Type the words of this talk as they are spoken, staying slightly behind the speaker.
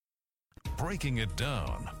Breaking It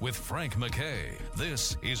Down with Frank MacKay.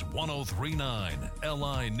 This is 103.9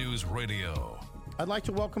 LI News Radio. I'd like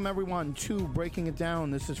to welcome everyone to Breaking It Down.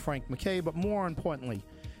 This is Frank MacKay, but more importantly,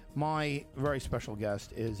 my very special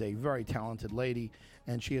guest is a very talented lady,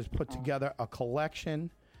 and she has put together a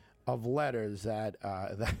collection of letters that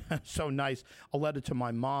are so nice. A letter to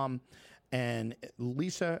my mom, and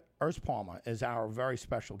Lisa Erspamer is our very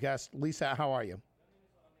special guest. Lisa, how are you?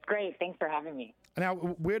 Great, thanks for having me. Now,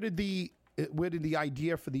 where did the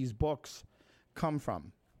idea for these books come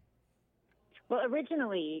from? Well,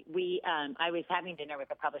 originally, I was having dinner with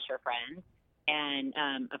a publisher friend and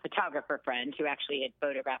a photographer friend who actually had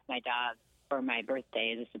photographed my dog for my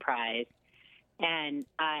birthday as a surprise. And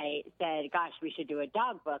I said, gosh, we should do a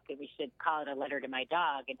dog book, and we should call it A Letter to My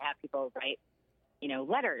Dog and have people write,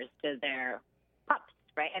 letters to their pups,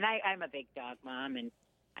 right? And I'm a big dog mom, and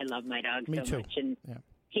I love my dog Me so too. much. And yeah.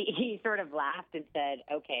 He sort of laughed and said,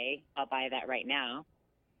 okay, I'll buy that right now.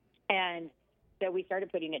 And so we started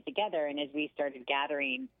putting it together, and as we started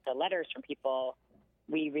gathering the letters from people,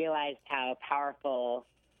 we realized how powerful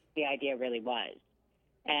the idea really was.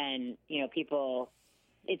 And, people,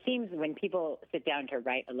 it seems when people sit down to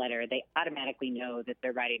write a letter, they automatically know that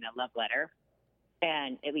they're writing a love letter,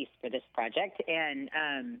 and at least for this project.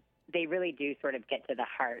 And they really do sort of get to the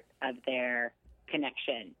heart of their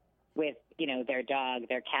connection with, their dog,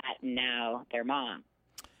 their cat, and now their mom.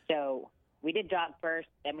 So we did dog first,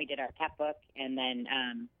 then we did our cat book, and then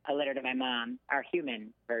A Letter to My Mom, our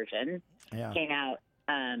human version, came out,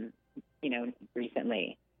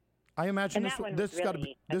 recently. I imagine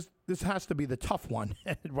this has to be the tough one,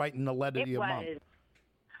 writing a letter to your mom.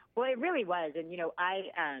 Well, it really was, and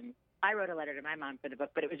I wrote a letter to my mom for the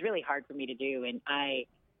book, but it was really hard for me to do, and I,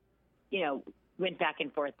 went back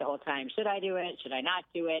and forth the whole time. Should I do it? Should I not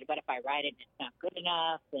do it? But if I write it, and it's not good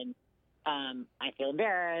enough, and I feel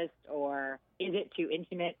embarrassed, or is it too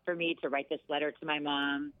intimate for me to write this letter to my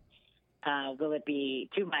mom? Will it be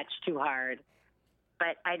too much, too hard?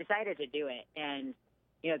 But I decided to do it, and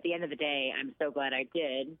at the end of the day, I'm so glad I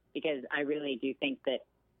did, because I really do think that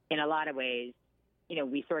in a lot of ways,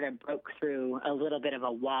 we sort of broke through a little bit of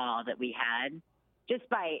a wall that we had just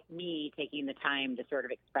by me taking the time to sort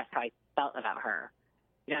of express how I felt about her.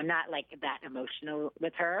 I'm not like that emotional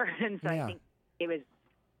with her. And so I think it was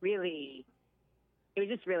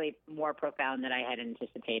just really more profound than I had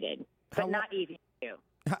anticipated, but not easy to do.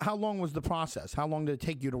 How long was the process? How long did it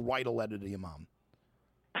take you to write a letter to your mom?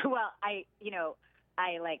 Well, I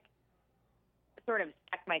sort of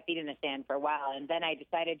stuck my feet in the sand for a while, and then I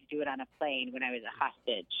decided to do it on a plane when I was a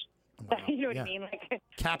hostage. Wow. You know what I mean? Like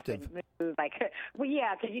captive. Because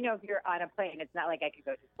if you're on a plane, it's not like I could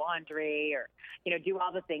go do laundry or, do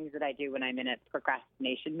all the things that I do when I'm in a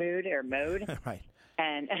procrastination mood or mode. Right.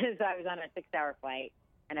 And so I was on a 6-hour flight,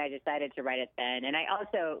 and I decided to write it then. And I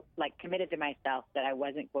also committed to myself that I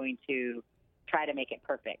wasn't going to try to make it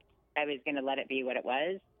perfect. I was going to let it be what it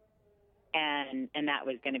was. And that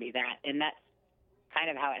was going to be that. And that's kind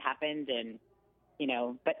of how it happened. And,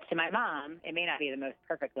 but to my mom, it may not be the most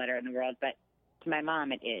perfect letter in the world, but to my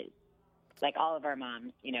mom, it is. Like all of our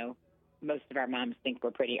moms, most of our moms think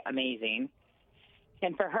we're pretty amazing.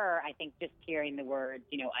 And for her, I think just hearing the words,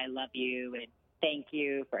 I love you and thank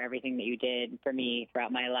you for everything that you did for me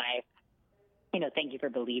throughout my life. Thank you for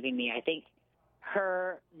believing me. I think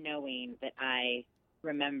her knowing that I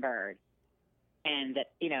remembered and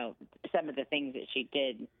that, some of the things that she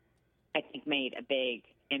did, I think made a big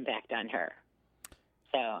impact on her.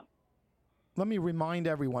 So let me remind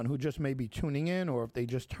everyone who just may be tuning in, or if they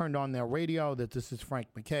just turned on their radio, that this is Frank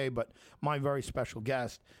MacKay, but my very special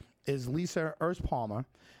guest is Lisa Erspamer,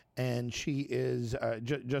 and she is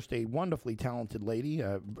just a wonderfully talented lady,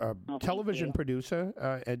 a television producer,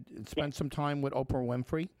 and spent some time with Oprah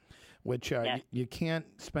Winfrey, which you can't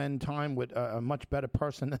spend time with a much better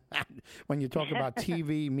person than that when you talk about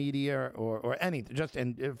TV, media, or anything.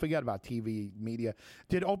 And forget about TV, media.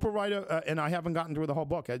 Did Oprah write and I haven't gotten through the whole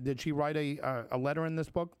book, did she write a letter in this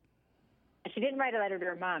book? She didn't write a letter to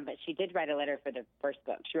her mom, but she did write a letter for the first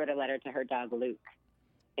book. She wrote a letter to her dog, Luke,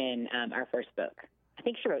 in our first book. I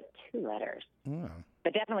think she wrote 2 letters,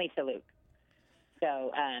 but definitely to Luke.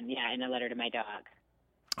 So, and a letter to my dog.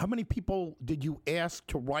 How many people did you ask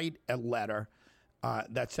to write a letter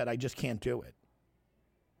that said, I just can't do it?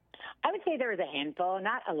 I would say there was a handful,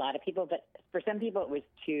 not a lot of people, but for some people it was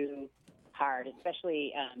too hard,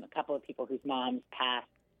 especially a couple of people whose moms passed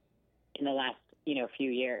in the last, few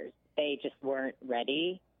years. They just weren't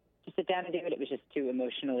ready to sit down and do it. It was just too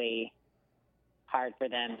emotionally hard for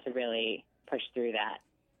them to really push through that.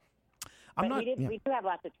 We do have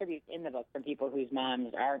lots of tributes in the book from people whose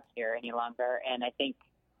moms aren't here any longer, and I think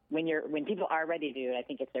when people are ready to do it, I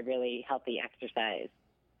think it's a really healthy exercise.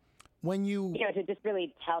 When you to just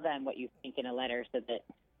really tell them what you think in a letter so that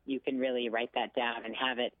you can really write that down and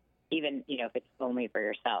have it, even, if it's only for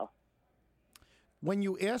yourself. When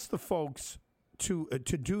you ask the folks to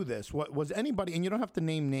do this, what was anybody, and you don't have to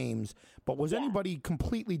name names, but was anybody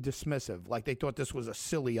completely dismissive? Like they thought this was a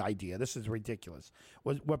silly idea. This is ridiculous.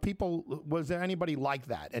 Was there anybody like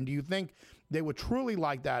that? And do you think they were truly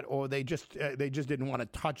like that, or they just didn't want to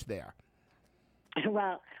touch there?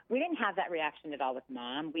 Well, we didn't have that reaction at all with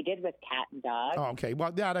Mom. We did with cat and dog. Oh, okay.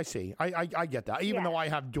 Well, that I see. I get that. Even though I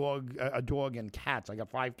have a dog and cats, I got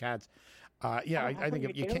 5 cats. I think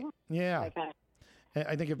if you can't,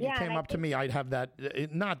 I think if you came up to me, I'd have that,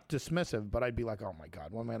 not dismissive, but I'd be like, oh my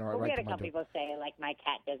God, what man? We had a couple people say, like, my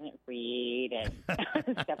cat doesn't read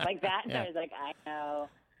and stuff like that. And I was like, I know.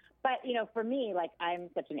 But, for me, like, I'm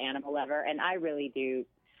such an animal lover, and I really do,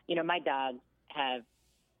 my dogs have,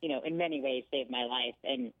 in many ways saved my life,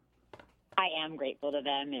 and I am grateful to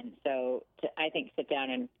them. And so I think sit down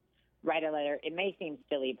and write a letter, it may seem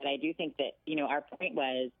silly, but I do think that, our point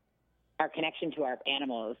was our connection to our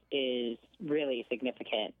animals is really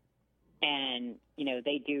significant. And,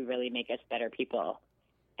 they do really make us better people.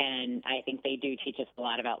 And I think they do teach us a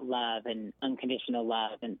lot about love and unconditional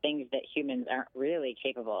love and things that humans aren't really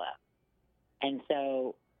capable of. And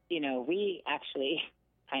so, we actually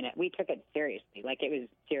we took it seriously, like it was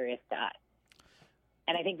serious to us.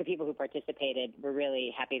 And I think the people who participated were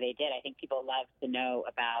really happy they did. I think people love to know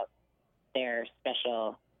about their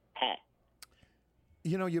special pet.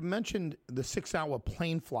 You mentioned the 6-hour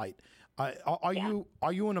plane flight. Are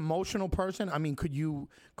you an emotional person? I mean, could you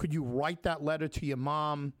write that letter to your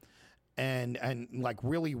mom and like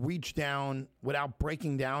really reach down without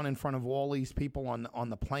breaking down in front of all these people on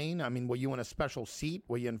the plane? I mean, were you in a special seat?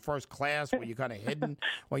 Were you in first class? Were you kind of hidden?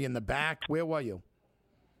 Were you in the back? Where were you?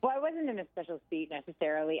 Well, I wasn't in a special seat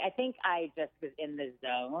necessarily. I think I just was in the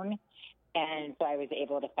zone, and so I was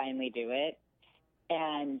able to finally do it.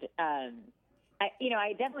 And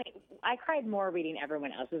I cried more reading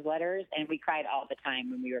everyone else's letters, and we cried all the time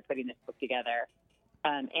when we were putting this book together.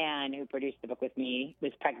 Anne, who produced the book with me,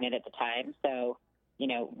 was pregnant at the time, so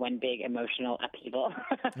one big emotional upheaval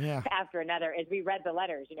after another. As we read the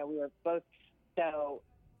letters, we were both so,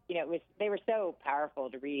 they were so powerful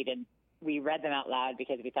to read, and we read them out loud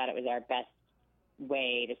because we thought it was our best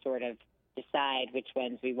way to sort of decide which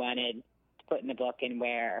ones we wanted to put in the book and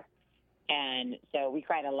where. And so we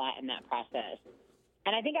cried a lot in that process.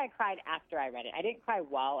 And I think I cried after I read it. I didn't cry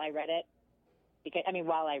while I read it,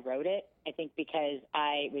 while I wrote it, I think because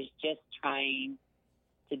I was just trying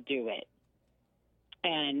to do it.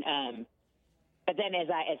 And, but then as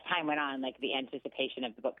time went on, like the anticipation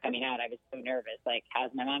of the book coming out, I was so nervous, like,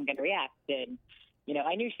 how's my mom going to react? And,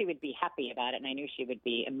 I knew she would be happy about it, and I knew she would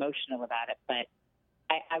be emotional about it, but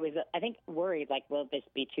I was, I think, worried, like, will this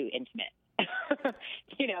be too intimate?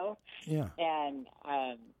 Yeah. And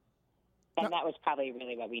that was probably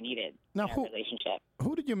really what we needed in our relationship.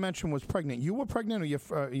 Who did you mention was pregnant? You were pregnant,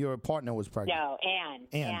 or your partner was pregnant? No,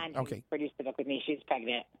 Anne, who produced the book with me, she's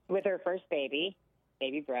pregnant with her first baby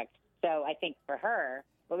Brooks. So I think for her,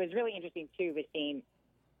 what was really interesting too was seeing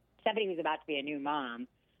somebody who's about to be a new mom,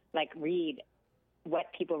 like, read what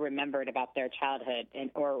people remembered about their childhood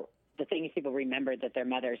or the things people remembered that their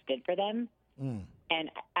mothers did for them. Mm.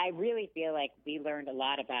 And I really feel like we learned a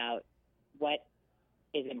lot about what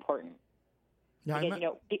is important. Yeah, because,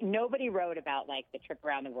 nobody wrote about, like, the trip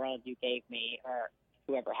around the world you gave me, or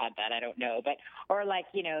whoever had that, I don't know. But, or like,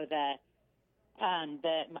 the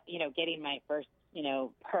getting my first,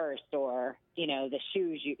 purse, or, the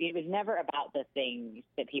shoes. It was never about the things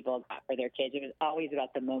that people got for their kids. It was always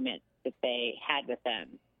about the moments that they had with them.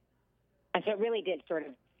 And so it really did sort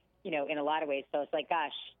of, in a lot of ways. So it's like,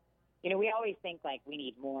 gosh, we always think, like, we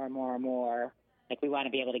need more and more and more. Like, we want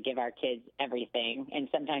to be able to give our kids everything, and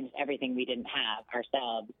sometimes everything we didn't have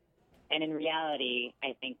ourselves. And in reality,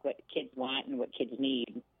 I think what kids want and what kids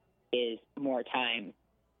need is more time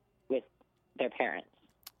with their parents.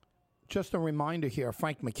 Just a reminder here,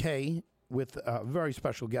 Frank MacKay with a very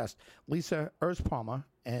special guest, Lisa Erspamer,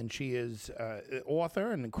 and she is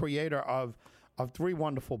author and creator of 3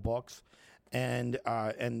 wonderful books. And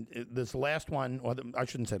this last one, I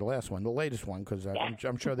shouldn't say the last one, the latest one, because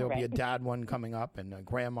I'm sure there'll be a dad one coming up, and a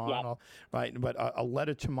grandma, and all, right? But a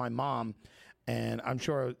letter to my mom, and I'm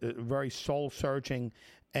sure very soul searching,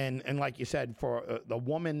 and like you said, for the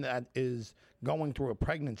woman that is going through a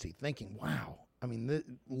pregnancy, thinking, wow, I mean,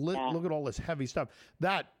 look at all this heavy stuff.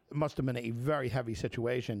 That must have been a very heavy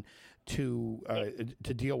situation to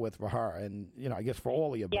deal with for her, and I guess for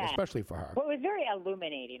all of you, but especially for her. Well, it was very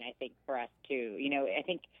illuminating, I think, for us too. I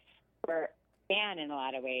think for Anne, in a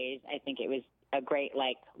lot of ways, I think it was a great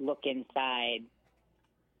look inside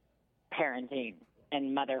parenting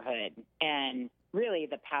and motherhood, and really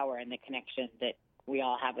the power and the connection that we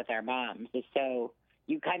all have with our moms is so.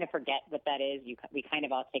 You kind of forget what that is. We kind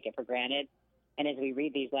of all take it for granted. And as we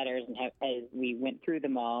read these letters and as we went through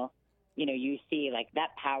them all, you see that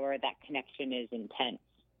power, that connection is intense.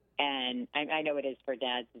 And I know it is for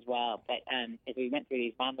dads as well. But as we went through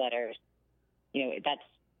these mom letters, that's,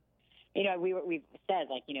 we've said,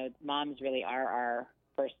 moms really are our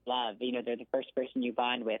first love. They're the first person you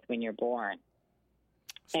bond with when you're born.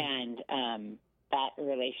 And that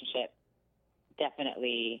relationship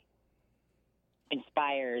definitely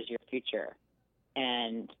inspires your future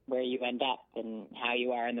and where you end up and how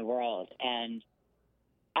you are in the world. And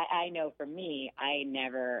I know for me, I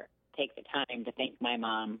never take the time to thank my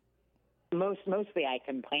mom. Mostly I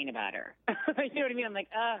complain about her. You know what I mean? I'm like,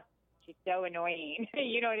 she's so annoying.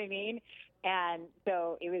 You know what I mean? And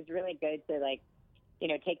so it was really good to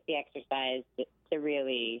take the exercise to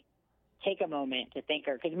really take a moment to thank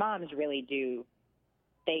her, because moms really do.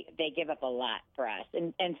 They give up a lot for us,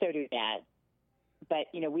 and so do dads. But,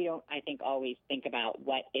 we don't, I think, always think about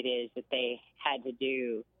what it is that they had to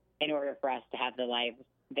do in order for us to have the lives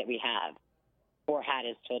that we have or had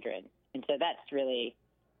as children. And so that's really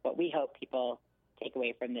what we hope people take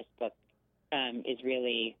away from this book, is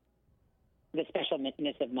really the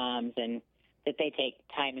specialness of moms, and that they take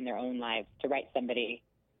time in their own lives to write somebody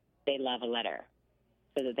they love a letter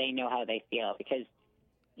so that they know how they feel, because,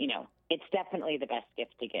 it's definitely the best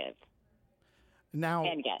gift to give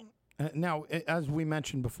and get. Now, as we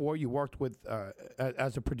mentioned before, you worked with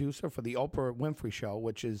as a producer for the Oprah Winfrey Show,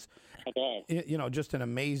 which is, I did. Just an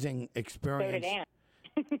amazing experience.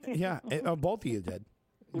 So did Anne. Yeah, both of you did.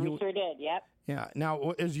 We sure did. Yep. Yeah.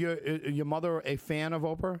 Now, is your mother a fan of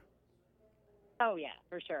Oprah? Oh yeah,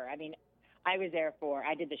 for sure. I mean, I did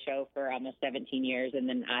the show for almost 17 years, and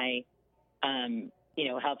then I,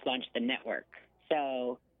 helped launch the network.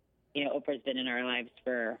 So, Oprah's been in our lives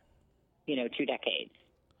for, 2 decades.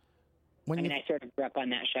 I sort of grew up on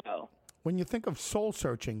that show. When you think of soul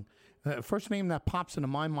searching, first name that pops into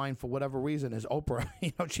my mind for whatever reason is Oprah.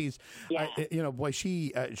 She's,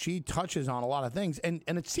 she touches on a lot of things, and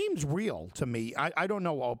it seems real to me. I don't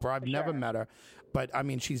know Oprah. I've never met her, but I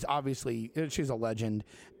mean, she's obviously, she's a legend,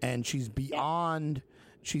 and she's beyond.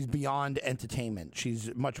 She's beyond entertainment.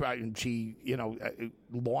 She's much. She,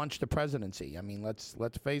 launched the presidency. I mean, let's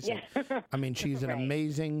face it. I mean, she's an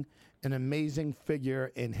amazing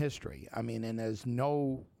figure in history. I mean, and there's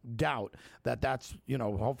no doubt that's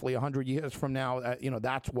hopefully 100 years from now,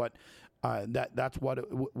 that's what that's what it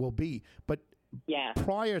will be. But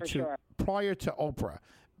prior to Oprah,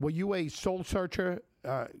 were you a soul searcher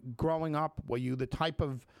growing up? Were you the type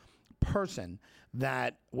of person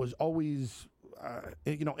that was always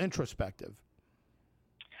introspective?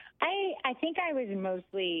 I think I was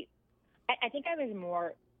mostly. I think I was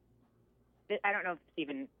more. I don't know if this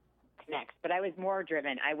even connects, but I was more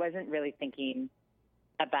driven. I wasn't really thinking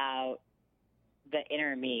about the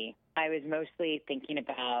inner me. I was mostly thinking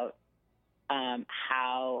about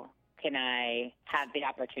how can I have the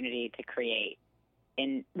opportunity to create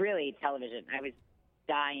in really television. I was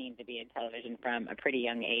dying to be in television from a pretty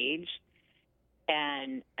young age.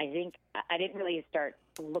 And I think I didn't really start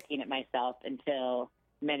looking at myself until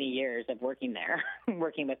many years of working there,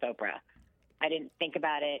 working with Oprah. I didn't think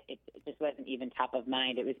about it. It just wasn't even top of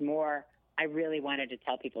mind. It was more, I really wanted to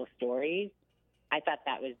tell people stories. I thought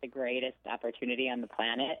that was the greatest opportunity on the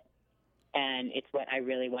planet. And it's what I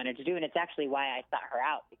really wanted to do. And it's actually why I sought her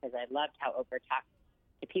out, because I loved how Oprah talked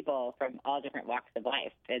to people from all different walks of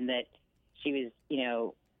life, and that she was,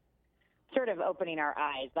 sort of opening our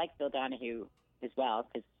eyes, like Bill Donahue as well,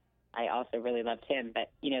 because I also really loved him.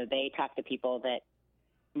 But, they talk to people that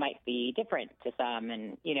might be different to some.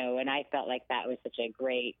 And, and I felt like that was such a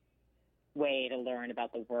great way to learn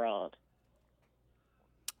about the world.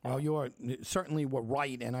 Well, you certainly were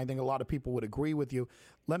right, and I think a lot of people would agree with you.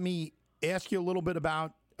 Let me ask you a little bit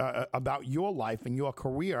about your life and your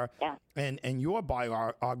career and your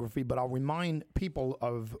biography, but I'll remind people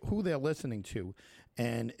of who they're listening to.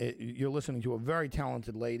 And you're listening to a very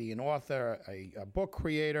talented lady, an author, a book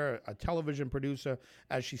creator, a television producer.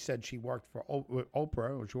 As she said, she worked for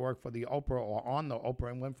Oprah, or she worked for the Oprah or on the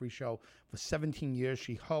Oprah and Winfrey Show for 17 years.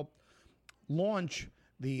 She helped launch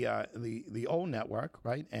the old network,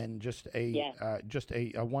 right? And just Yes.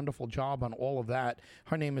 a wonderful job on all of that.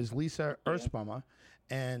 Her name is Lisa Erspamer,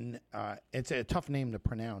 and it's a tough name to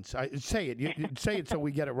pronounce. Say it. You say it so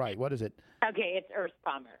we get it right. What is it? Okay, it's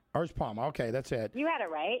Erspamer. Erspamer. Okay, that's it. You had it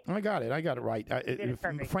right. I got it right.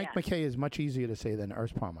 Perfect, Frank MacKay is much easier to say than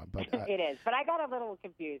Erspamer, but it is. But I got a little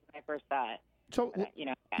confused when I first saw it. So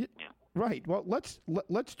right. Well,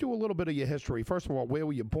 let's do a little bit of your history. First of all, where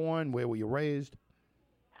were you born? Where were you raised?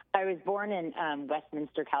 I was born in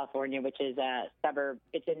Westminster, California, which is a suburb.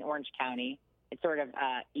 It's in Orange County. It's sort of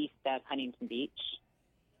east of Huntington Beach.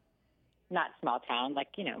 Not small town,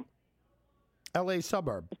 L.A.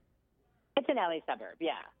 suburb. It's an LA suburb,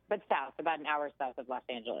 yeah, but south, about an hour south of Los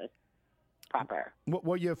Angeles proper.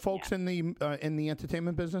 Were your folks in the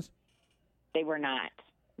entertainment business? They were not.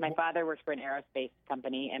 My father worked for an aerospace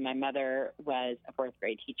company, and my mother was a fourth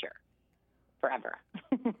grade teacher forever.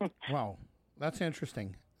 Wow, that's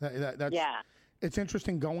interesting. That's, yeah. It's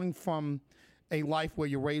interesting going from a life where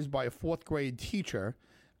you're raised by a fourth grade teacher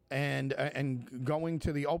and going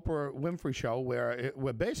to the Oprah Winfrey Show where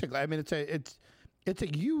basically, I mean, it's a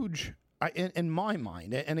huge. In my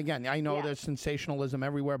mind, and again, I know there's sensationalism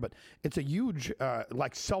everywhere, but it's a huge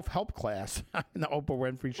self-help class in the Oprah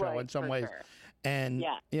Winfrey Show in some ways. Sure. And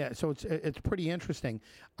so it's pretty interesting.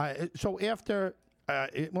 So after,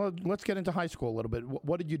 let's get into high school a little bit.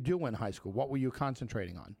 What did you do in high school? What were you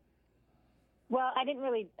concentrating on? Well, I didn't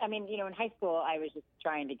really. I mean, in high school, I was just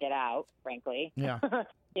trying to get out, frankly. Yeah.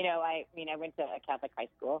 I went to a Catholic high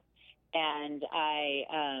school, and I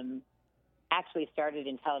actually started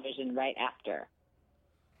in television right after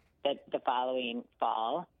the following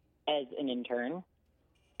fall as an intern.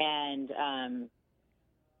 And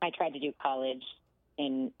I tried to do college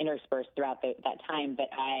interspersed throughout that time, but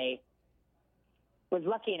I was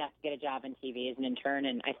lucky enough to get a job in TV as an intern,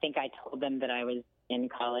 and I think I told them that I was in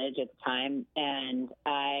college at the time, and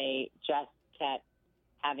I just kept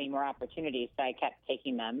having more opportunities, so I kept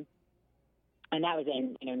taking them. And that was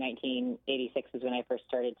in 1986 was when I first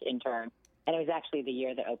started to intern. And it was actually the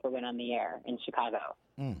year that Oprah went on the air in Chicago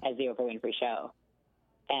as the Oprah Winfrey Show.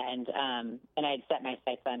 And I had set my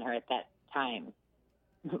sights on her at that time,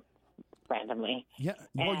 randomly. Yeah.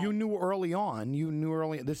 Well, you knew early on.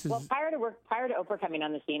 This is... Well, prior to Oprah coming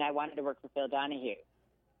on the scene, I wanted to work for Phil Donahue.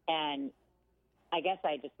 And I guess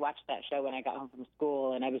I just watched that show when I got home from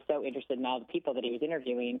school, and I was so interested in all the people that he was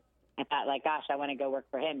interviewing. I thought, gosh, I want to go work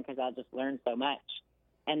for him because I'll just learn so much.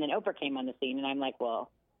 And then Oprah came on the scene, and I'm like, well,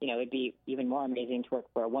 it'd be even more amazing to work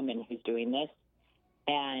for a woman who's doing this.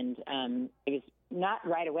 And it was not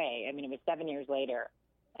right away. I mean, it was 7 years later.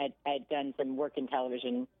 I'd done some work in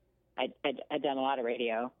television. I'd done a lot of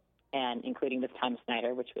radio, and including with Tom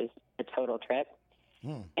Snyder, which was a total trip.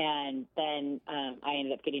 And then I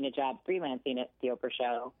ended up getting a job freelancing at the Oprah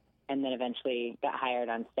Show, and then eventually got hired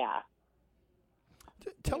on staff.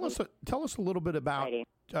 Tell us a little bit about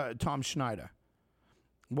Tom Snyder.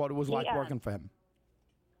 What it was like working for him.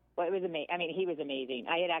 Well, it was amazing. I mean, he was amazing.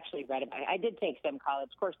 I had actually read about it. I did take some college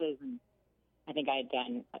courses, and I think I had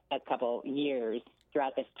done a couple years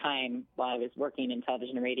throughout this time while I was working in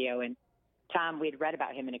television and radio. And Tom, we had read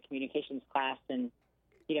about him in a communications class, and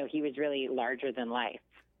he was really larger than life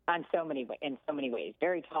in so many ways.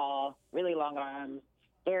 Very tall, really long arms,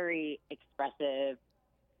 very expressive,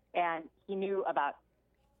 and he knew about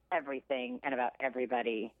everything and about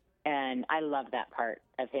everybody. And I love that part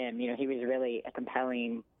of him. He was really a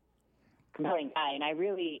compelling guy. And I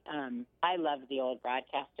really, I loved the old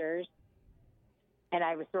broadcasters, and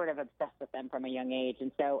I was sort of obsessed with them from a young age.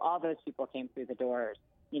 And so all those people came through the doors,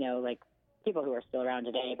 like people who are still around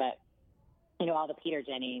today, but, all the Peter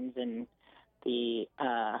Jennings and the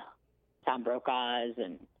Tom Brokaws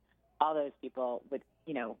and all those people would,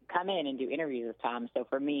 come in and do interviews with Tom. So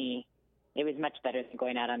for me, it was much better than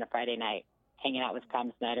going out on a Friday night, hanging out with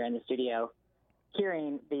Tom Snyder in the studio,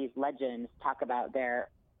 hearing these legends talk about their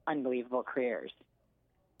unbelievable careers.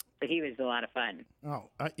 But he was a lot of fun. Oh,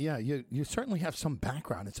 yeah, you certainly have some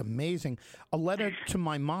background. It's amazing. A Letter to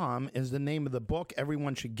My Mom is the name of the book.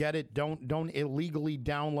 Everyone should get it. Don't illegally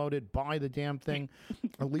download it. Buy the damn thing.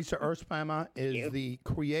 Lisa Erspamer is the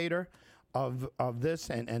creator of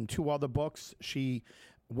this and two other books. She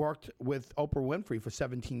worked with Oprah Winfrey for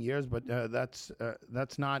 17 years, but that's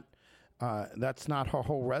not her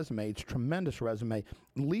whole resume. It's a tremendous resume.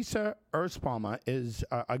 Lisa Erspamer is,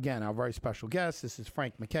 again, our very special guest. This is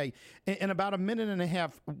Frank MacKay. In about a minute and a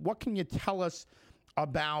half, what can you tell us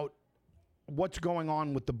about what's going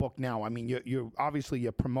on with the book now? I mean, you're obviously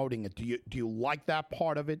promoting it. Do you like that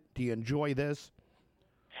part of it? Do you enjoy this?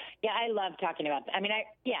 Yeah, I love talking about that. I mean,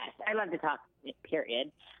 yes, I love to talk,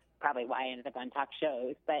 period. probably why I ended up on talk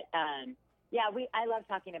shows. But I love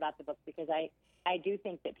talking about the book because I do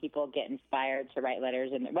think that people get inspired to write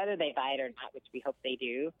letters, and whether they buy it or not, which we hope they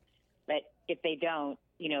do. But if they don't,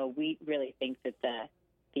 we really think that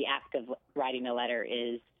the act of writing a letter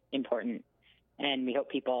is important, and we hope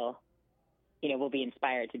people, will be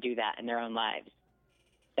inspired to do that in their own lives.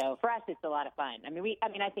 So for us, it's a lot of fun.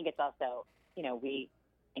 I think it's also, we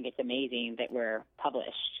think it's amazing that we're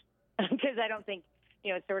published because I don't think,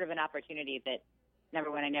 it's sort of an opportunity that, number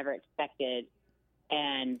one, I never expected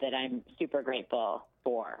and that I'm super grateful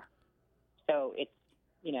for. So it's,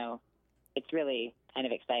 it's really kind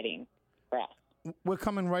of exciting for us. We're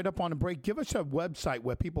coming right up on a break. Give us a website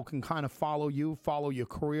where people can kind of follow you, follow your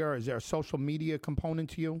career. Is there a social media component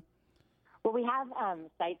to you? Well, we have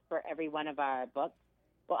sites for every one of our books.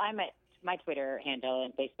 Well, my Twitter handle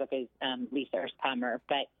and Facebook is Lisa Erspamer,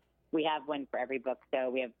 but we have one for every book. So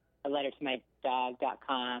we have a letter to my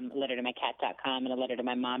dog.com, a letter to my cat.com, and a letter to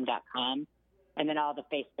my mom.com. And then all the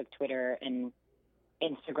Facebook, Twitter, and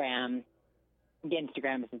Instagram, the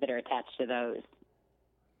Instagrams that are attached to those.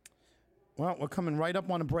 Well, we're coming right up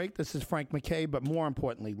on a break. This is Frank MacKay, but more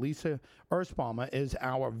importantly, Lisa Erspamer is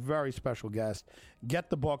our very special guest. Get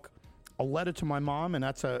the book, A Letter to My Mom, and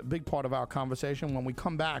that's a big part of our conversation. When we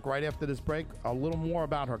come back right after this break, a little more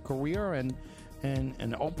about her career and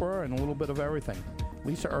Oprah and a little bit of everything.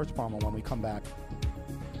 Lisa Erspamer when we come back.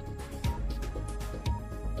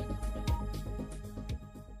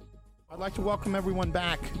 I'd like to welcome everyone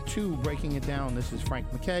back to Breaking It Down. This is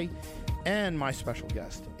Frank MacKay, and my special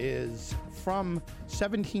guest is from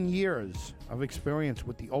 17 years of experience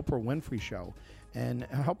with the Oprah Winfrey Show and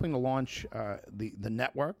helping to launch the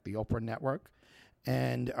network, the Oprah Network,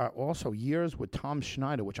 and also years with Tom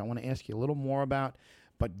Schneider, which I want to ask you a little more about.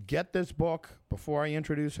 But get this book before I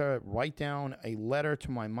introduce her. Write down A Letter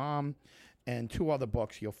to My Mom and two other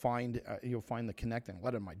books. You'll find the connecting. A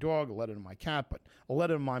letter to my dog, a letter to my cat, but A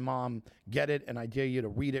Letter to My Mom. Get it, and I dare you to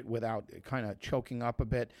read it without kind of choking up a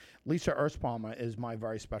bit. Lisa Erspamer is my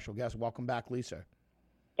very special guest. Welcome back, Lisa.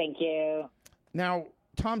 Thank you. Now,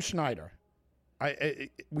 Tom Schneider.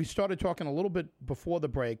 We started talking a little bit before the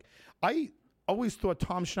break. I always thought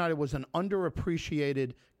Tom Schneider was an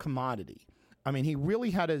underappreciated commodity. I mean, he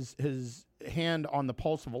really had his hand on the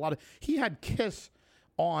pulse of a lot of. He had Kiss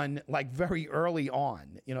on like very early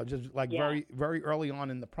on, just like very very early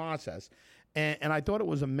on in the process, and I thought it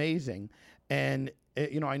was amazing. And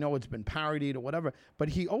I know it's been parodied or whatever, but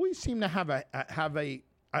he always seemed to have a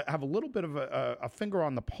little bit of a finger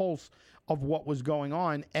on the pulse of what was going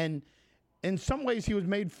on, and in some ways he was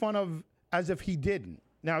made fun of as if he didn't.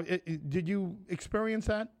 Now, did you experience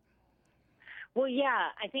that? Well, yeah,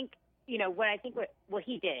 I think. What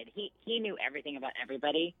he did, he knew everything about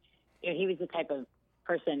everybody. He was the type of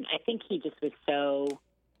person, I think he just was so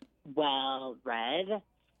well read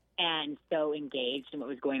and so engaged in what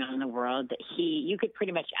was going on in the world that you could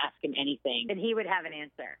pretty much ask him anything and he would have an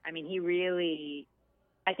answer. I mean, he really,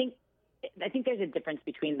 I think there's a difference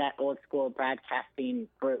between that old school broadcasting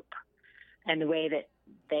group and the way that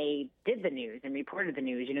they did the news and reported the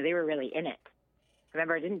news. They were really in it.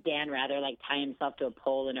 Remember, didn't Dan Rather tie himself to a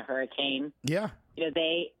pole in a hurricane? Yeah.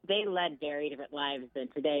 They led very different lives than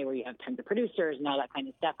today, where you have tons of producers and all that kind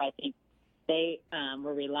of stuff. I think they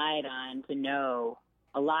were relied on to know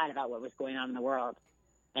a lot about what was going on in the world,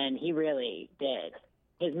 and he really did.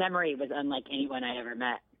 His memory was unlike anyone I ever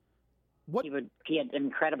met. He had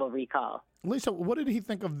incredible recall. Lisa, what did he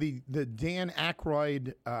think of the Dan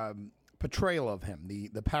Aykroyd portrayal of him,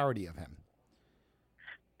 the parody of him?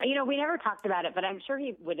 We never talked about it, but I'm sure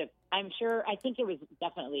he would have. I think it was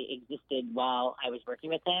definitely existed while I was working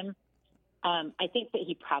with him. I think that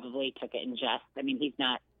he probably took it in jest. I mean, he's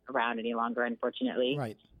not around any longer, unfortunately.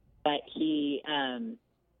 Right. But he had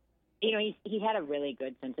a really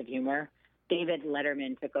good sense of humor. David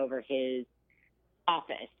Letterman took over his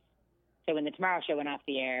office. So when the Tomorrow Show went off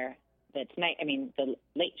the air, the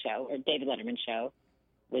Late Show, or David Letterman show,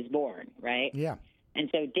 was born, right? Yeah. And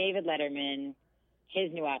so David Letterman,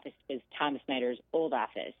 his new office was Tom Snyder's old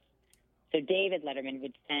office. So David Letterman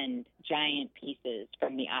would send giant pieces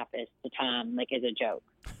from the office to Tom, as a joke.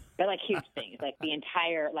 They're huge things, an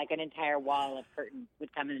entire wall of curtains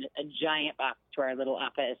would come in a giant box to our little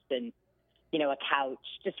office, and a couch,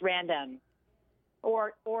 just random.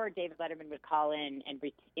 Or David Letterman would call in and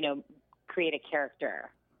create a character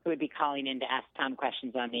who would be calling in to ask Tom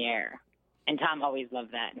questions on the air, and Tom always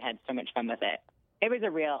loved that and had so much fun with it. It was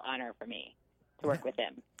a real honor for me to work with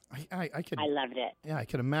him. I loved it. Yeah, I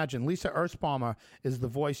can imagine. Lisa Erspamer is the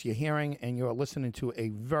voice you're hearing, and you're listening to a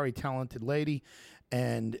very talented lady.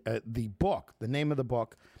 And the name of the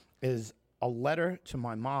book is a letter to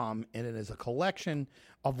my mom, and it is a collection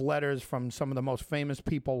of letters from some of the most famous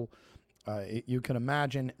people you can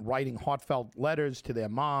imagine, writing heartfelt letters to their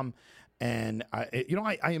mom. And, I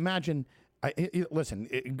imagine... listen,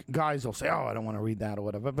 guys will say, "Oh, I don't want to read that" or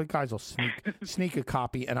whatever, but guys will sneak a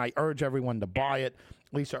copy, and I urge everyone to buy it.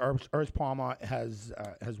 Lisa Erspamer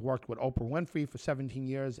has worked with Oprah Winfrey for 17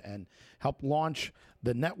 years and helped launch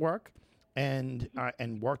the network, and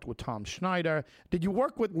worked with Tom Schneider. Did you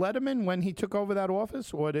work with Letterman when he took over that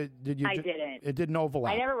office, or did you? I didn't. It didn't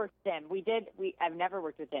overlap. I never worked with him. I've never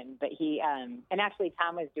worked with him, but he and actually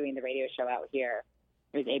Tom was doing the radio show out here.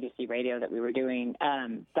 It was ABC Radio that we were doing.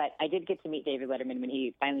 But I did get to meet David Letterman when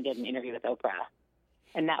he finally did an interview with Oprah.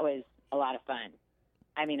 And that was a lot of fun.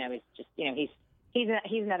 I mean, I was just, he's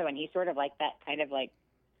another one. He's sort of like that kind of like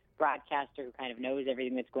broadcaster who kind of knows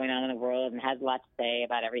everything that's going on in the world and has a lot to say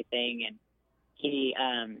about everything. And it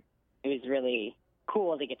was really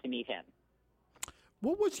cool to get to meet him.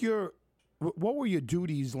 What were your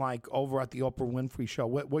duties like over at the Oprah Winfrey Show?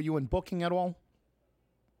 Were you in booking at all?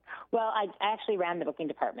 Well, I actually ran the booking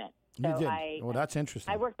department. So you did? Well, that's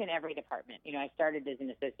interesting. I worked in every department. I started as an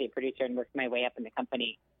associate producer and worked my way up in the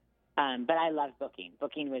company. But I love booking.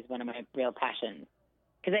 Booking was one of my real passions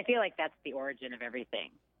because I feel like that's the origin of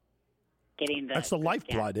everything. That's the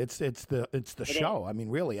lifeblood. It's the show. Is. I mean,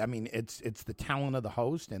 really. I mean, it's the talent of the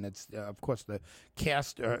host, and it's of course the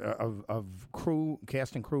cast of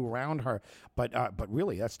cast and crew around her. But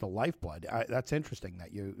really, that's the lifeblood. That's interesting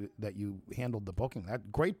that you handled the booking.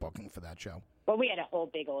 That great booking for that show. Well, we had a whole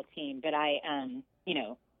big old team, but I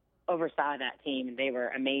oversaw that team. They were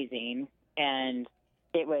amazing, and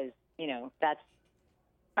it was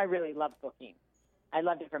I really loved booking. I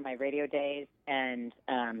loved it from my radio days and.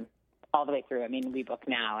 All the way through. I mean, we book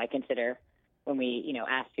now. I consider when we,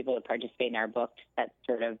 ask people to participate in our book, that's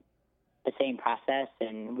sort of the same process.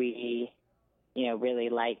 And we, really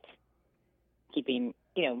like keeping,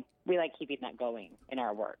 that going in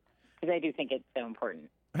our work because I do think it's so important.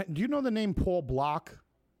 Do you know the name Paul Block?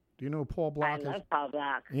 Do you know who Paul Block is? I love Paul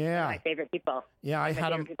Block. Yeah. One of my favorite people. Yeah, I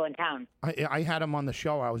had him. People in town. I had him on the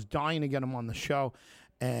show. I was dying to get him on the show.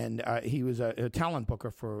 And he was a talent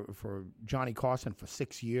booker for Johnny Carson for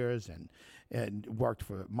 6 years and worked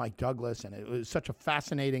for Mike Douglas. And it was such a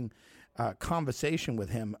fascinating conversation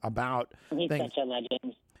with him about He's things. Such a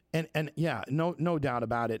legend. And yeah, no doubt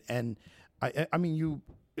about it. And I mean,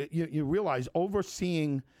 you realize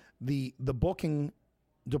overseeing the booking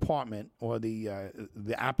department or the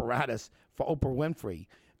apparatus for Oprah Winfrey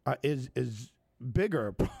is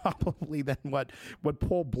bigger probably than what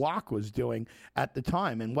Paul Block was doing at the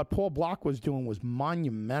time. And what Paul Block was doing was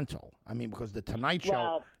monumental. I mean, because the Tonight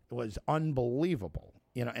Show was unbelievable,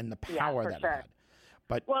 and the power that it had.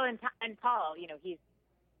 But and Paul, he's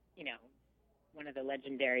one of the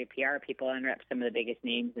legendary PR people and reps some of the biggest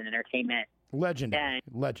names in entertainment. Legendary.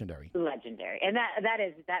 And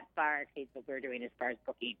that far exceeds what we're doing as far as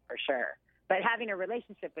booking for sure. But having a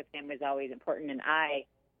relationship with him was always important, and I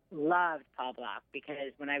loved Paul Block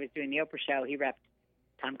because when I was doing the Oprah show, he repped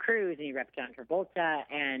Tom Cruise and he repped John Travolta,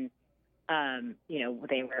 and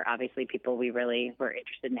they were obviously people we really were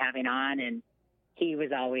interested in having on, and he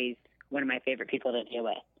was always one of my favorite people to deal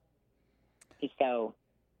with. He's so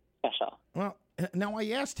special. Well, now I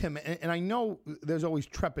asked him, and I know there's always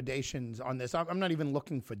trepidations on this. I'm not even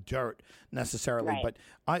looking for dirt necessarily, right.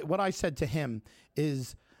 But what I said to him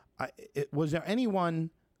is, was there anyone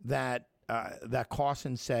that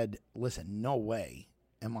Carson said, listen, no way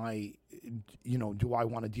am I, do I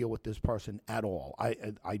want to deal with this person at all?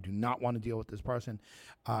 I do not want to deal with this person.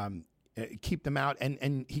 Keep them out.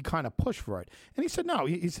 And he kind of pushed for it. And he said, no.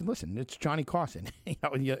 He said, listen, it's Johnny Carson.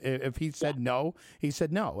 If he said no, he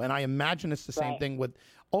said no. And I imagine it's the same thing with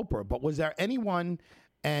Oprah. But was there anyone,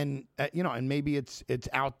 and and maybe it's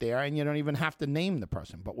out there and you don't even have to name the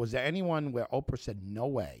person, but was there anyone where Oprah said, no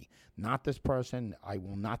way, not this person, I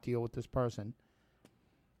will not deal with this person?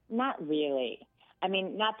 Not really. I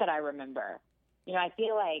mean, not that I remember. I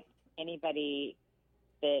feel like anybody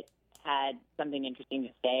that had something interesting to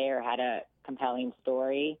say or had a compelling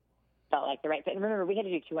story felt like the right fit. And remember, we had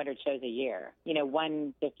to do 200 shows a year,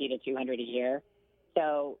 150 to 200 a year.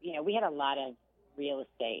 So, we had a lot of real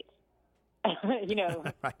estate, right.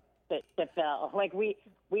 to fill. Like we,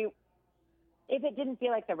 if it didn't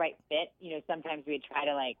feel like the right fit, sometimes we'd try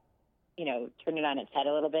to turn it on its head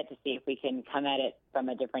a little bit to see if we can come at it from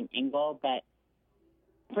a different angle. But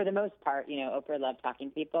for the most part, Oprah loved talking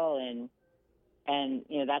to people and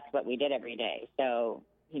that's what we did every day. So,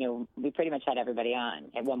 we pretty much had everybody on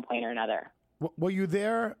at one point or another. Were you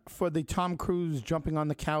there for the Tom Cruise jumping on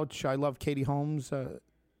the couch? I love Katie Holmes. I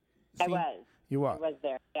was. You are. I was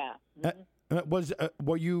there. Yeah.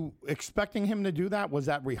 Were you expecting him to do that? Was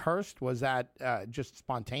that rehearsed? Was that just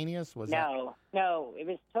spontaneous? No, it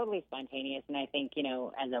was totally spontaneous. And I think,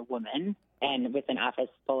 as a woman and with an office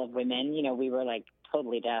full of women, we were like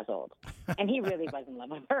totally dazzled. And he really was in love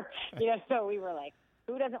with her, so we were like,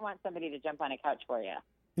 who doesn't want somebody to jump on a couch for you?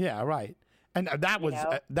 Yeah, right. And that was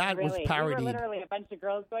was parodied. We were literally a bunch of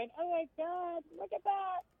girls going, "Oh my God, look at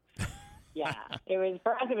that!" Yeah, it was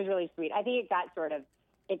for us. It was really sweet. I think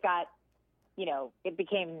it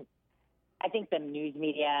became. I think the news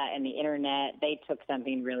media and the internet, they took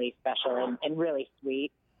something really special and really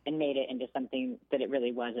sweet and made it into something that it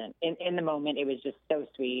really wasn't. In the moment, it was just so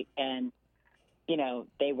sweet, and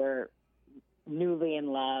they were newly in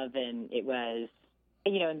love, and it was.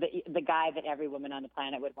 The guy that every woman on the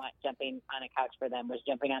planet would want jumping on a couch for them was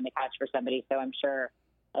jumping on the couch for somebody. So I'm sure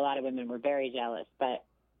a lot of women were very jealous. But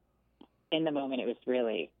in the moment, it was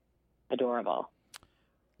really adorable.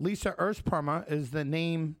 Lisa Erspamer is the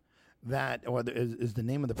name is the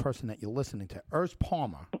name of the person that you're listening to.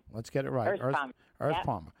 Erspamer. Let's get it right. Erspamer.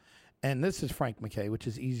 Yep. And this is Frank MacKay, which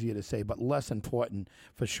is easier to say, but less important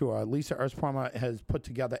for sure. Lisa Erspamer has put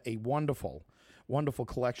together a wonderful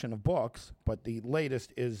collection of books, but the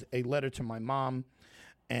latest is A Letter to My Mom,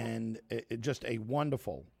 and just a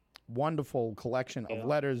wonderful collection of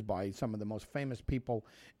letters by some of the most famous people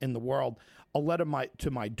in the world. A letter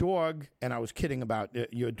to my dog, and I was kidding about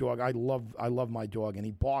your dog. I love my dog, and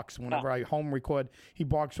he barks whenever I home record. He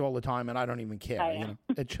barks all the time, and I don't even care.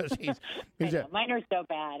 It just mine are so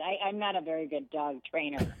bad. I'm not a very good dog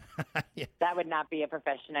trainer. Yeah. That would not be a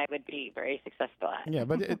profession I would be very successful at. Yeah,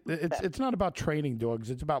 but it's not about training dogs.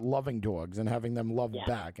 It's about loving dogs and having them loved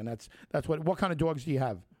back, and that's what kind of dogs do you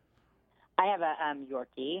have? I have a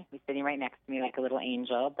Yorkie who's sitting right next to me like a little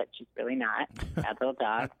angel, but she's really not. A little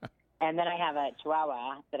dog. And then I have a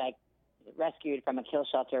Chihuahua that I rescued from a kill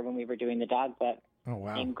shelter when we were doing the dog book. Oh,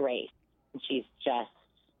 wow. Named Grace. And she's just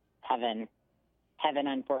heaven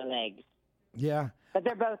on four legs. Yeah. But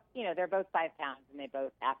they're both 5 pounds, and they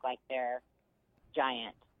both act like they're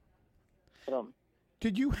giant.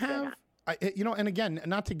 Did you have... and again,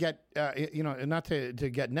 not to get, not to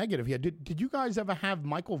get negative here. Did you guys ever have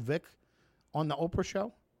Michael Vick on the Oprah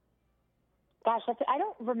show? Gosh, I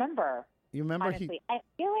don't remember. You remember? Honestly, I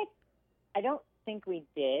feel like I don't think we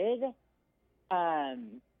did. I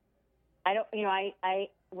don't. I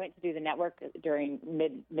went to do the network during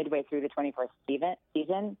midway through the 24th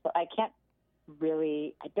season, so I can't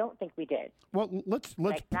really. I don't think we did. Well, let's.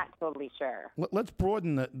 I'm not totally sure. Let's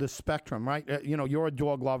broaden the spectrum, right? You're a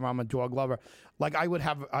dog lover. I'm a dog lover. Like, I would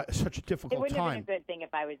have such a difficult time. It wouldn't have been a good thing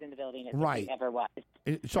if I was in the building. It ever was.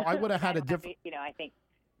 So I would have had a difficult. I think.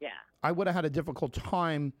 Yeah. I would have had a difficult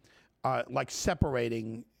time, like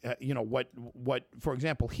separating. What, for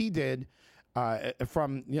example, he did.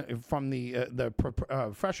 From the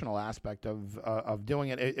professional aspect of doing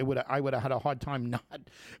it, I would have had a hard time not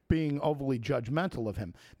being overly judgmental of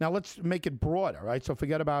him. Now let's make it broader, right? So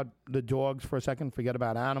forget about the dogs for a second, forget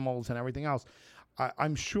about animals and everything else.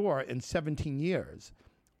 I'm sure in 17 years,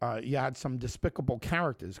 you had some despicable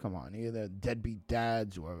characters come on, either deadbeat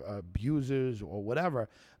dads or abusers or whatever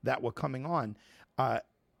that were coming on.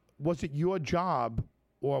 Was it your job?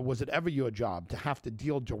 Or was it ever your job to have to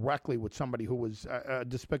deal directly with somebody who was a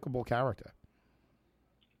despicable character?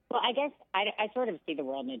 Well, I guess I sort of see the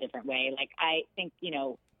world in a different way. Like, I think,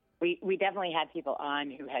 we definitely had people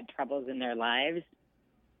on who had troubles in their lives.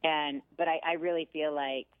 But I really feel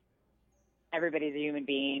like everybody's a human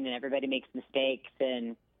being and everybody makes mistakes.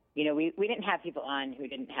 And, we didn't have people on who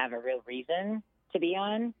didn't have a real reason to be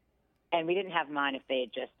on. And we didn't have them on if they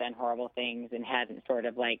had just done horrible things and hadn't sort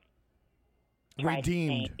of like,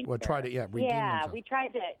 redeemed or tried to redeem themselves. We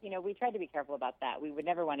tried to be careful about that. We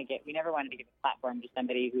never wanted to give a platform to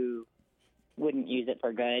somebody who wouldn't use it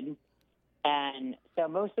for good. And so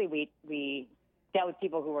mostly we dealt with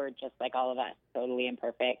people who were just like all of us, totally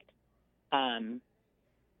imperfect, and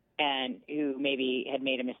who maybe had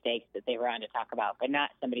made a mistake that they were on to talk about, but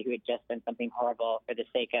not somebody who had just done something horrible for the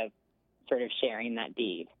sake of sort of sharing that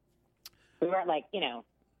deed. We weren't like,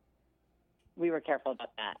 we were careful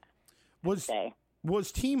about that.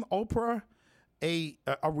 Was Team Oprah a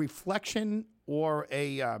reflection or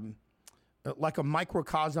like a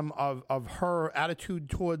microcosm of her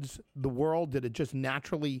attitude towards the world? Did it just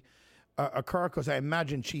naturally occur? Because I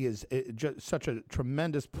imagine she is just such a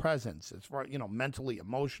tremendous presence as far, mentally,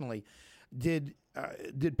 emotionally. did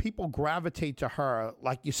people gravitate to her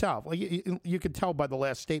like yourself? Like you could tell by the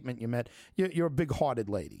last statement you made. You're a big-hearted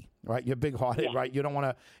lady, right? You're big-hearted, Yeah. right? You don't want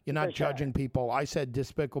to. You're not judging people. I said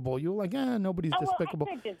despicable. You were like, nobody's despicable.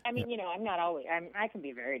 Well, I mean, I'm not always. I can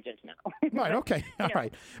be very judgmental. Right. Okay. All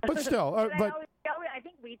right. But still, but I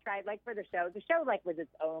think we tried, like, for the show. The show, like, was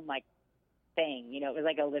its own, like, thing. It was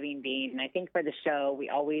like a living being. And I think for the show, we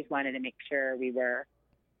always wanted to make sure we were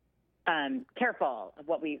careful of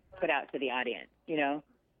what we put out to the audience,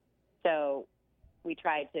 So we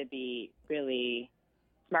tried to be really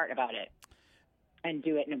smart about it and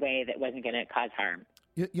do it in a way that wasn't going to cause harm.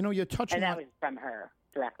 You're touching and that was from her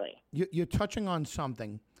directly. You're touching on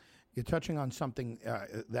something. You're touching on something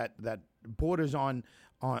that borders on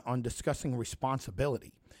discussing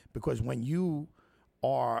responsibility, because when you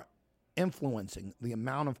are influencing the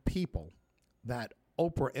amount of people that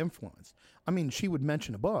Oprah influenced. I mean, she would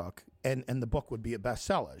mention a book, and the book would be a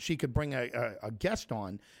bestseller. She could bring a guest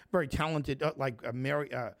on, very talented, like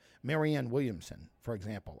Marianne Williamson, for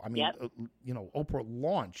example. I mean, Oprah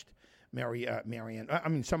launched Marianne. I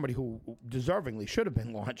mean, somebody who deservingly should have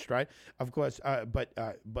been launched, right? Of course, but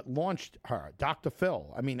launched her. Dr.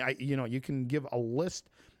 Phil. I mean, you can give a list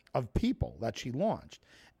of people that she launched,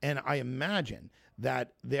 and I imagine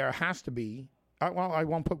that there has to be. Well, I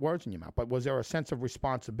won't put words in your mouth, but was there a sense of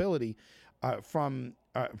responsibility from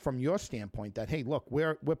your standpoint that, hey, look,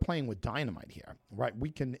 we're playing with dynamite here, right? We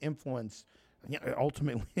can influence,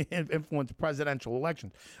 ultimately influence presidential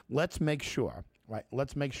elections. Let's make sure, right?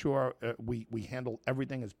 Let's make sure we handle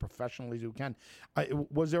everything as professionally as we can.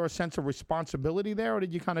 Was there a sense of responsibility there, or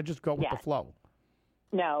did you kind of just go with the flow?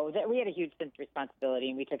 No, we had a huge sense of responsibility,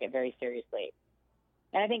 and we took it very seriously.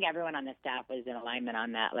 And I think everyone on the staff was in alignment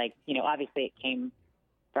on that. Like, obviously it came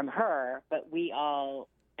from her, but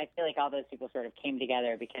I feel like all those people sort of came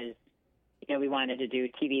together because, we wanted to do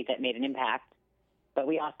TV that made an impact, but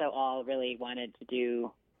we also all really wanted to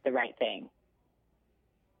do the right thing.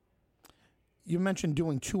 You mentioned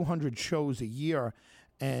doing 200 shows a year,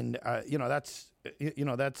 and,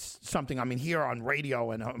 that's something. I mean, here on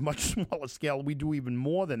radio and a much smaller scale, we do even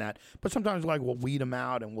more than that. But sometimes, we'll weed them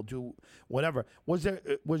out and we'll do whatever. Was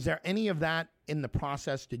there any of that in the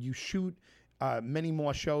process? Did you shoot many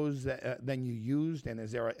more shows than you used? And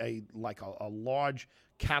is there a large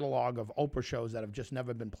catalog of Oprah shows that have just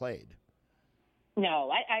never been played?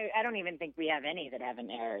 No, I don't even think we have any that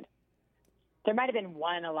haven't aired. There might have been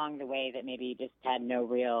one along the way that maybe just had no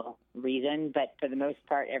real reason, but for the most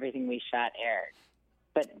part, everything we shot aired.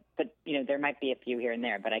 But there might be a few here and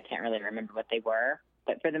there, but I can't really remember what they were.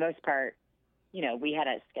 But for the most part, we had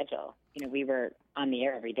a schedule. We were on the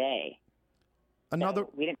air every day. So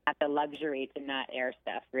we didn't have the luxury to not air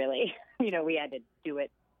stuff, really. We had to do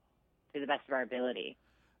it to the best of our ability.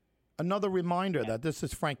 Another reminder that this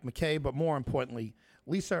is Frank MacKay, but more importantly,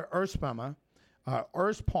 Lisa Erspamer.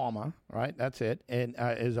 Erspamer, right? That's it, and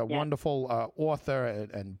is a wonderful author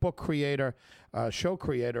and book creator, show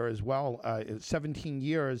creator as well. 17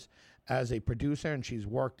 years as a producer, and she's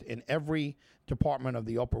worked in every department of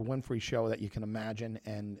the Oprah Winfrey Show that you can imagine,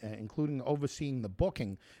 and including overseeing the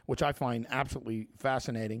booking, which I find absolutely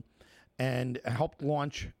fascinating, and helped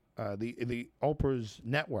launch the Oprah's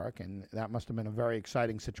network, and that must have been a very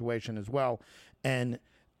exciting situation as well. And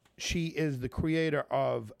she is the creator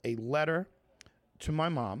of A Letter to My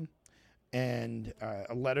Mom, and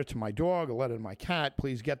a letter to my dog, a letter to my cat.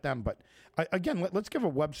 Please get them. But again, let's give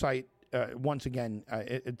a website once again.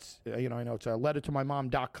 It's I know it's a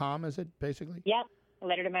lettertomymom.com. Is it basically? Yep,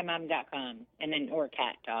 lettertomymom.com, and then or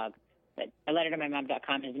cat dog. But a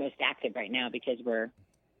lettertomymom.com is most active right now because we're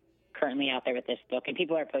currently out there with this book, and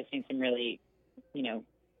people are posting some really,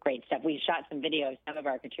 great stuff. We shot some videos, some of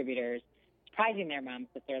our contributors surprising their moms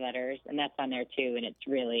with their letters, and that's on there too. And it's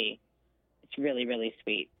really, really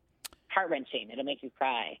sweet. Heart-wrenching. It'll make you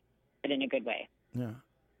cry, but in a good way. Yeah.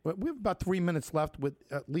 Well, we have about 3 minutes left with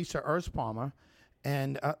Lisa Erspamer.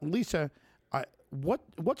 And Lisa,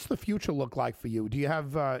 what's the future look like for you? Do you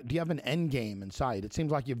have an end game in sight? It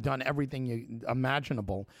seems like you've done everything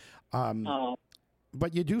imaginable.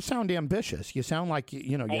 But you do sound ambitious. You sound like,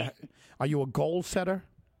 are you a goal setter?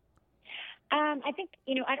 I think,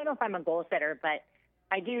 I don't know if I'm a goal setter, but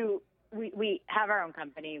I do. We have our own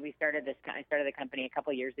company. I started the company a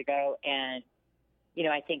couple years ago, and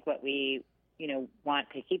I think what we want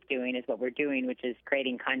to keep doing is what we're doing, which is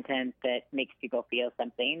creating content that makes people feel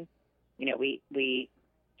something. We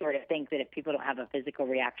sort of think that if people don't have a physical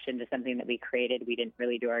reaction to something that we created, we didn't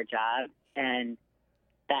really do our job, and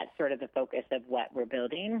that's sort of the focus of what we're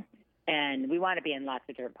building. And we want to be in lots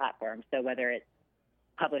of different platforms. So whether it's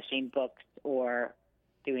publishing books or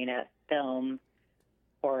doing a film,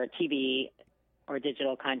 or TV or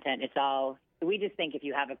digital content. It's all, we just think if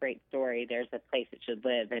you have a great story, there's a place it should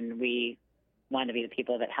live, and we want to be the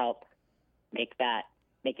people that help make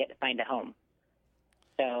it find a home.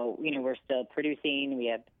 So, we're still producing. We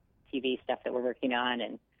have TV stuff that we're working on,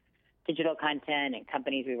 and digital content and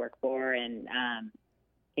companies we work for. And,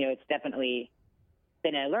 it's definitely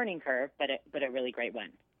been a learning curve, but a really great one.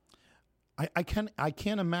 I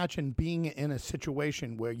can't imagine being in a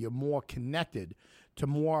situation where you're more connected to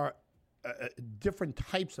more different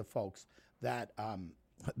types of folks that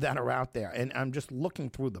are out there. And I'm just looking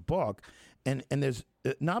through the book, and there's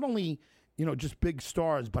not only just big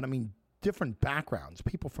stars, but I mean different backgrounds,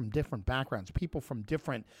 people from different backgrounds, people from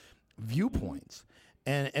different viewpoints,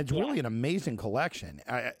 and it's really an amazing collection.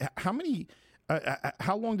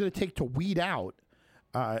 How long did it take to weed out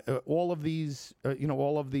all of these,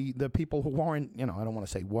 all of the people who weren't, I don't want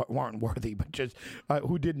to say weren't worthy, but just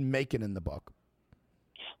who didn't make it in the book?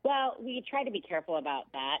 Well, we try to be careful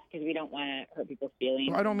about that because we don't want to hurt people's feelings.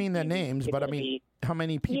 Well, I don't mean their names, but I mean how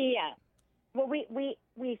many people? Yeah. Well,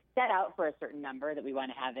 we set out for a certain number that we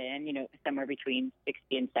want to have in, somewhere between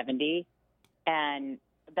 60 and 70, and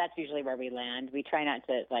that's usually where we land. We try not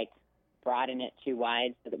to broaden it too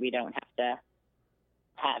wide so that we don't have to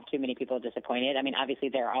have too many people disappointed. I mean, obviously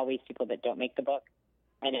there are always people that don't make the book,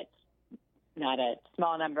 and it's not a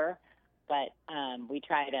small number, but we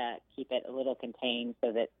try to keep it a little contained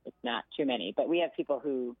so that it's not too many. But we have people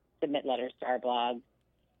who submit letters to our blog,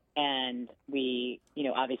 and we,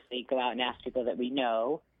 obviously go out and ask people that we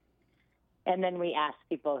know. And then we ask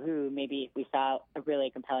people who maybe if we saw a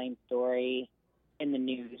really compelling story in the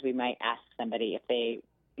news, we might ask somebody if they,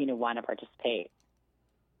 want to participate.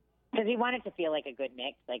 Because we want it to feel like a good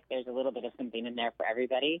mix, like there's a little bit of something in there for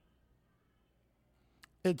everybody.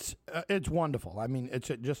 It's wonderful. I mean,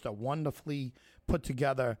 it's just a wonderfully put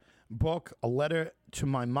together book. A Letter to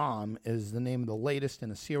My Mom is the name of the latest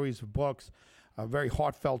in a series of books. Very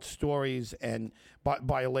heartfelt stories, and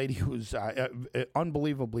by a lady who's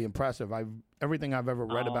unbelievably impressive. Everything I've ever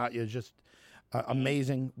read about you is just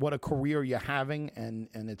amazing. What a career you're having, and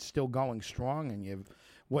it's still going strong. And you've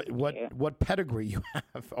what pedigree you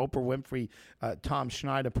have. Oprah Winfrey, Tom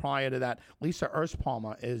Schneider. Prior to that, Lisa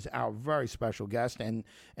Erspamer is our very special guest, and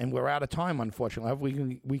we're out of time, unfortunately.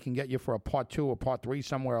 Hopefully we can get you for a part 2 or part 3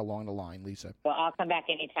 somewhere along the line, Lisa. Well, I'll come back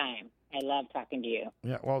anytime. I love talking to you.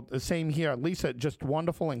 Yeah, well, the same here. Lisa, just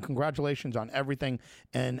wonderful, and congratulations on everything.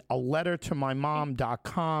 And a letter to my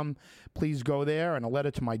mom.com. Please go there. And a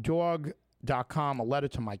letter to my dog.com, a letter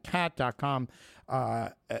to my cat.com.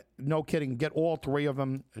 No kidding. Get all 3 of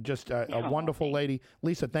them. Just a wonderful lady.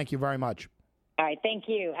 Lisa, thank you very much. All right. Thank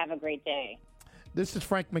you. Have a great day. This is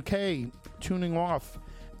Frank MacKay tuning off.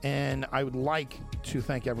 And I would like to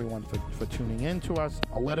thank everyone for tuning in to us.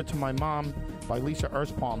 A Letter to My Mom by Lisa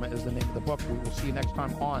Erspamer is the name of the book. We will see you next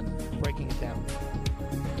time on Breaking It Down.